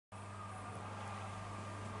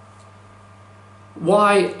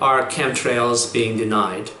Why are chemtrails being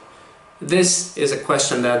denied? This is a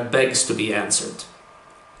question that begs to be answered.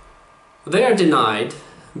 They are denied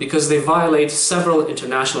because they violate several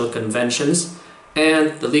international conventions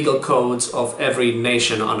and the legal codes of every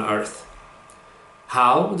nation on Earth.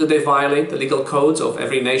 How do they violate the legal codes of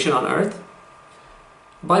every nation on Earth?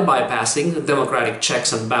 By bypassing democratic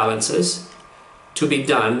checks and balances, to be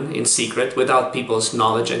done in secret without people's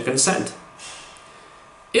knowledge and consent.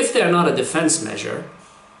 If they are not a defense measure,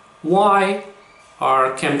 why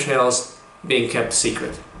are chemtrails being kept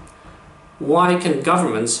secret? Why can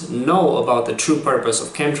governments know about the true purpose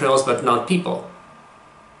of chemtrails but not people?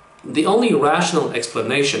 The only rational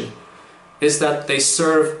explanation is that they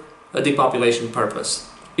serve a depopulation purpose,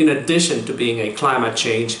 in addition to being a climate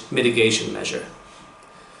change mitigation measure.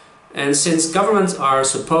 And since governments are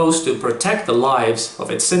supposed to protect the lives of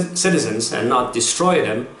its citizens and not destroy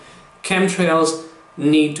them, chemtrails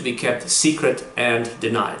need to be kept secret and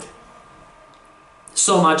denied.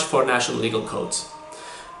 So much for national legal codes.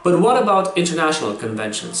 But what about international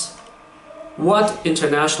conventions? What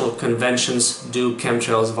international conventions do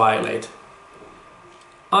chemtrails violate?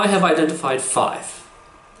 I have identified 5.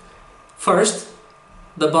 First,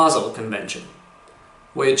 the Basel Convention,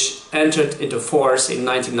 which entered into force in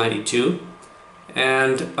 1992,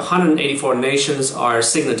 and 184 nations are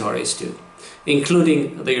signatories to,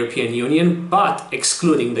 including the European Union, but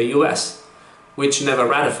excluding the US, which never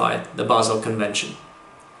ratified the Basel Convention.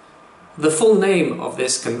 The full name of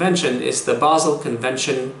this convention is the Basel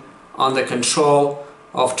Convention on the Control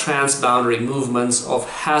of Transboundary Movements of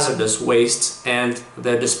Hazardous Wastes and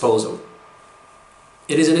Their Disposal.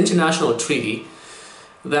 It is an international treaty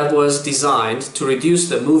that was designed to reduce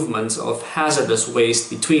the movements of hazardous waste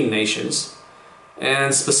between nations,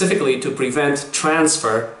 and specifically to prevent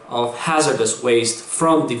transfer of hazardous waste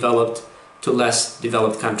from developed to less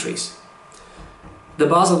developed countries. The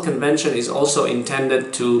Basel Convention is also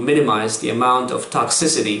intended to minimize the amount of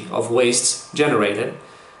toxicity of wastes generated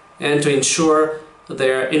and to ensure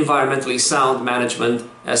their environmentally sound management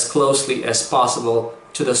as closely as possible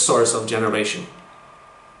to the source of generation.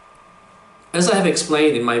 As I have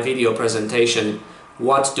explained in my video presentation,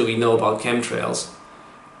 What Do We Know About Chemtrails?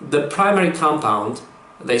 The primary compound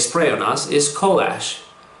they spray on us is coal ash,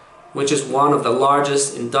 which is one of the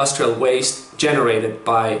largest industrial waste generated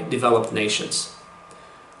by developed nations.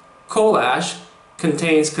 Coal ash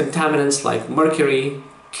contains contaminants like mercury,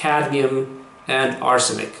 cadmium, and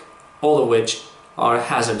arsenic, all of which are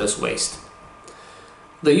hazardous waste.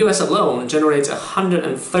 The US alone generates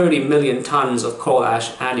 130 million tons of coal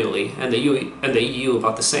ash annually, and the EU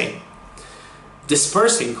about the same.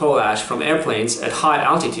 Dispersing coal ash from airplanes at high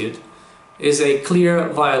altitude is a clear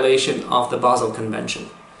violation of the Basel Convention.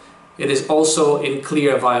 It is also in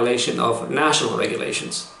clear violation of national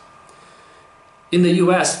regulations. In the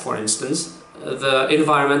US, for instance, the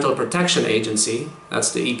Environmental Protection Agency,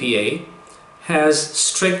 that's the EPA, has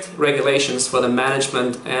strict regulations for the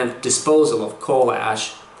management and disposal of coal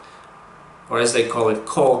ash, or as they call it,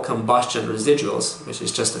 coal combustion residuals, which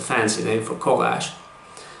is just a fancy name for coal ash,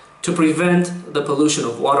 to prevent the pollution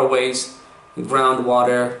of waterways,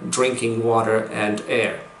 groundwater, drinking water, and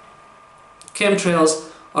air.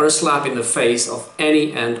 Chemtrails are a slap in the face of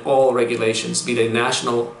any and all regulations, be they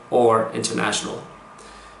national or international.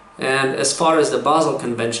 And as far as the Basel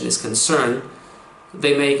Convention is concerned,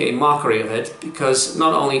 they make a mockery of it because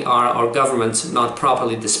not only are our governments not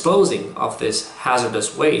properly disposing of this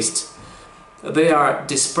hazardous waste, they are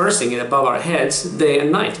dispersing it above our heads day and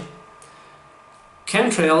night.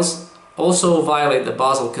 Chemtrails also violate the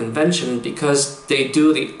Basel Convention because they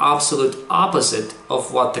do the absolute opposite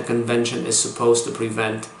of what the convention is supposed to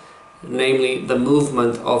prevent, namely the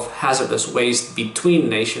movement of hazardous waste between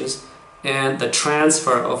nations and the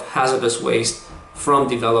transfer of hazardous waste from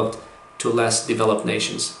developed to less developed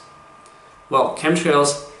nations. Well,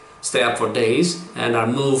 chemtrails stay up for days and are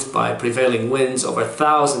moved by prevailing winds over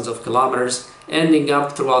thousands of kilometers, ending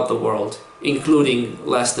up throughout the world, including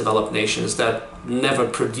less developed nations that never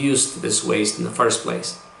produced this waste in the first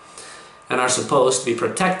place, and are supposed to be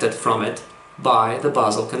protected from it by the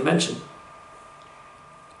Basel Convention.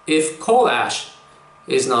 If coal ash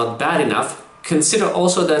is not bad enough, consider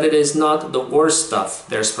also that it is not the worst stuff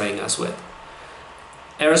they're spraying us with.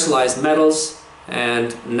 Aerosolized metals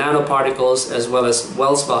and nanoparticles as well as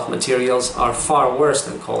Welsbach materials are far worse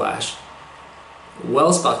than coal ash.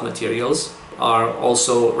 Welsbach materials are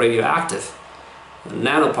also radioactive.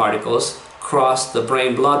 Nanoparticles cross the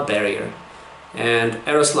brain-blood barrier, and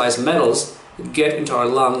aerosolized metals get into our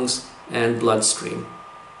lungs and bloodstream.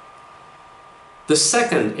 The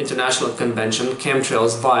second international convention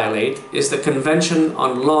chemtrails violate is the Convention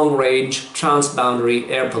on Long-Range Transboundary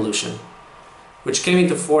Air Pollution, which came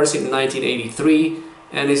into force in 1983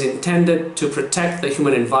 and is intended to protect the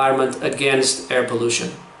human environment against air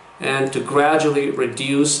pollution and to gradually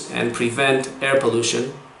reduce and prevent air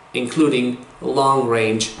pollution, including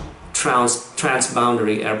long-range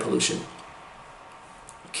transboundary air pollution.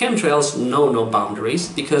 Chemtrails know no boundaries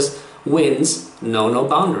because winds know no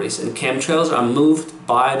boundaries, and chemtrails are moved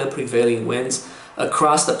by the prevailing winds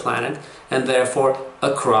across the planet and therefore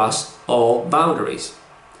across all boundaries.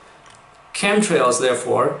 Chemtrails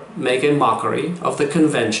therefore make a mockery of the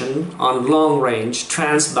Convention on Long-Range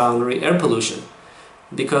Transboundary Air Pollution,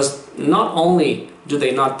 because not only do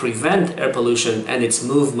they not prevent air pollution and its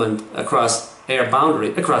movement across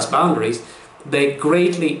boundaries, they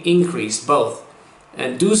greatly increase both,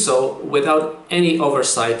 and do so without any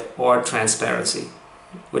oversight or transparency,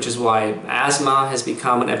 which is why asthma has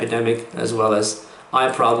become an epidemic, as well as eye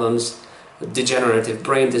problems, degenerative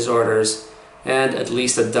brain disorders, and at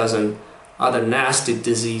least a dozen other nasty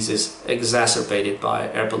diseases exacerbated by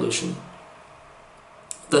air pollution.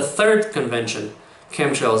 The third convention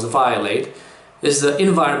chemtrails violate is the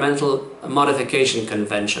Environmental Modification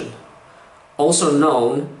Convention, also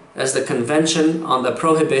known as the Convention on the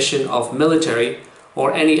Prohibition of Military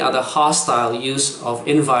or any other hostile use of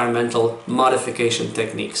environmental modification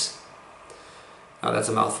techniques. Now that's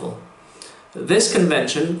a mouthful. This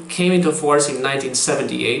convention came into force in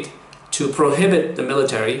 1978 to prohibit the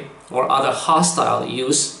military or other hostile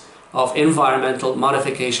use of environmental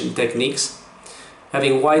modification techniques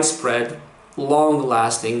having widespread,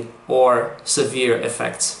 long-lasting, or severe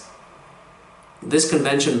effects. This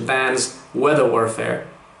convention bans weather warfare,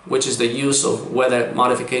 which is the use of weather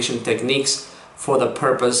modification techniques for the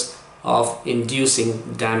purpose of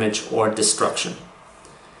inducing damage or destruction.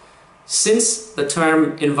 Since the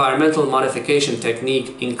term environmental modification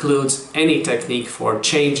technique includes any technique for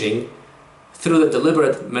changing, through the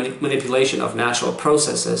deliberate manipulation of natural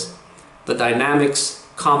processes, the dynamics,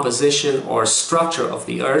 composition, or structure of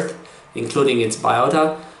the Earth, including its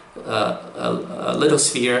biota,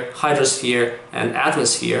 lithosphere, hydrosphere, and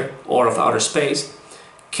atmosphere, or of outer space,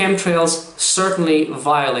 chemtrails certainly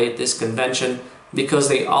violate this convention because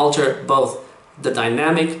they alter both the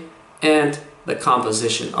dynamic and the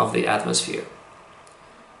composition of the atmosphere.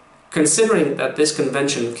 Considering that this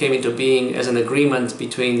convention came into being as an agreement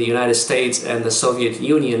between the United States and the Soviet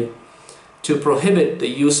Union to prohibit the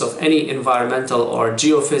use of any environmental or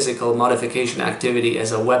geophysical modification activity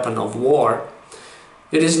as a weapon of war,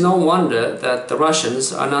 it is no wonder that the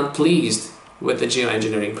Russians are not pleased with the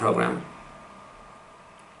geoengineering program.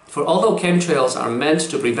 For although chemtrails are meant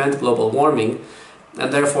to prevent global warming,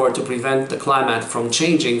 and therefore to prevent the climate from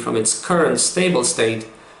changing from its current stable state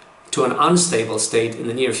to an unstable state in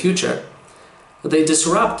the near future, they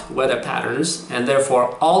disrupt weather patterns and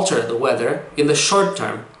therefore alter the weather in the short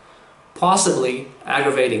term, possibly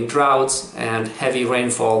aggravating droughts and heavy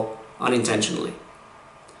rainfall unintentionally.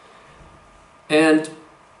 And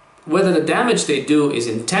whether the damage they do is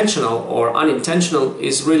intentional or unintentional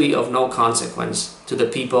is really of no consequence to the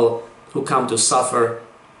people who come to suffer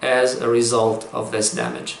as a result of this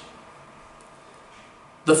damage.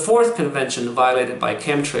 The fourth convention violated by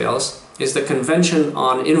chemtrails is the Convention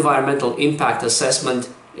on Environmental Impact Assessment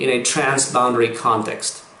in a Transboundary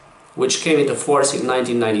Context, which came into force in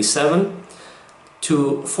 1997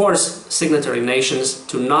 to force signatory nations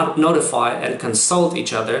to not notify and consult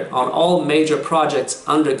each other on all major projects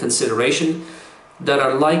under consideration that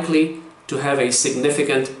are likely to have a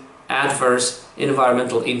significant adverse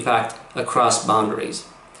environmental impact across boundaries.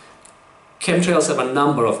 Chemtrails have a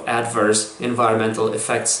number of adverse environmental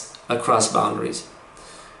effects across boundaries,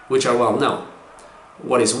 which are well known.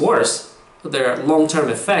 What is worse, their long-term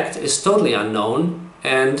effect is totally unknown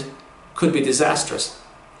and could be disastrous.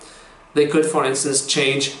 They could, for instance,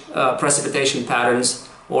 change precipitation patterns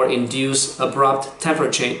or induce abrupt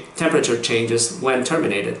temperature changes when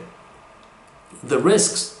terminated. The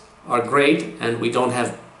risks are great, and we don't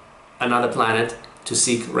have another planet to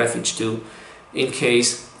seek refuge to in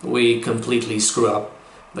case we completely screw up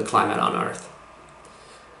the climate on Earth.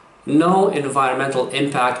 No environmental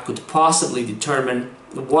impact could possibly determine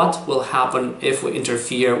what will happen if we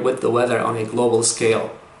interfere with the weather on a global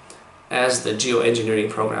scale, as the geoengineering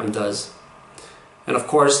program does. And of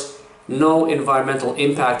course, no environmental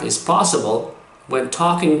impact is possible when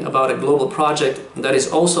talking about a global project that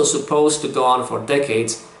is also supposed to go on for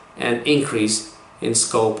decades and increase in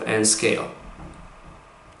scope and scale.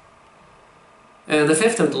 And the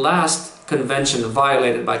fifth and last convention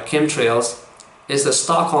violated by chemtrails is the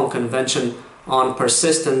Stockholm Convention on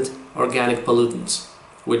Persistent organic pollutants,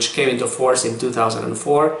 which came into force in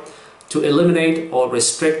 2004 to eliminate or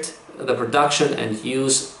restrict the production and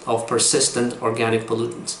use of persistent organic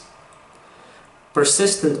pollutants.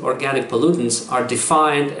 Persistent organic pollutants are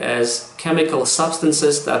defined as chemical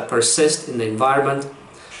substances that persist in the environment,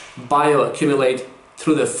 bioaccumulate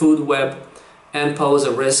through the food web, and pose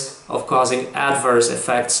a risk of causing adverse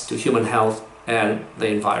effects to human health and the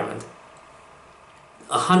environment.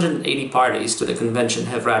 180 parties to the convention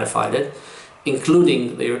have ratified it,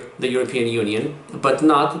 including the European Union, but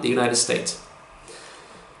not the United States.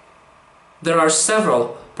 There are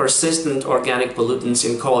several persistent organic pollutants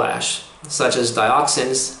in coal ash, such as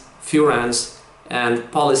dioxins, furans, and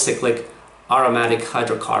polycyclic aromatic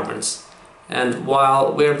hydrocarbons. And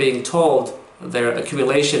while we're being told their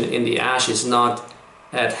accumulation in the ash is not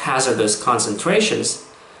at hazardous concentrations,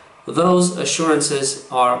 those assurances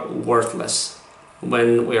are worthless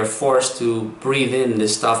when we are forced to breathe in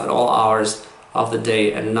this stuff at all hours of the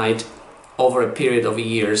day and night over a period of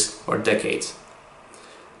years or decades.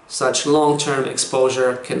 Such long-term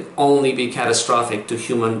exposure can only be catastrophic to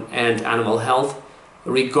human and animal health,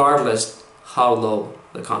 regardless how low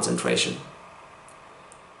the concentration.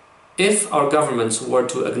 If our governments were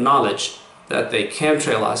to acknowledge that they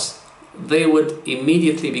chemtrail us, they would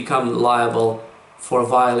immediately become liable for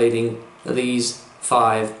violating these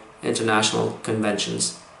 5 international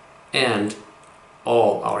conventions and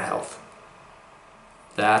all our health.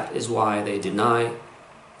 That is why they deny,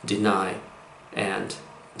 and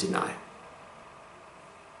deny.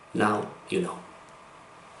 Now you know.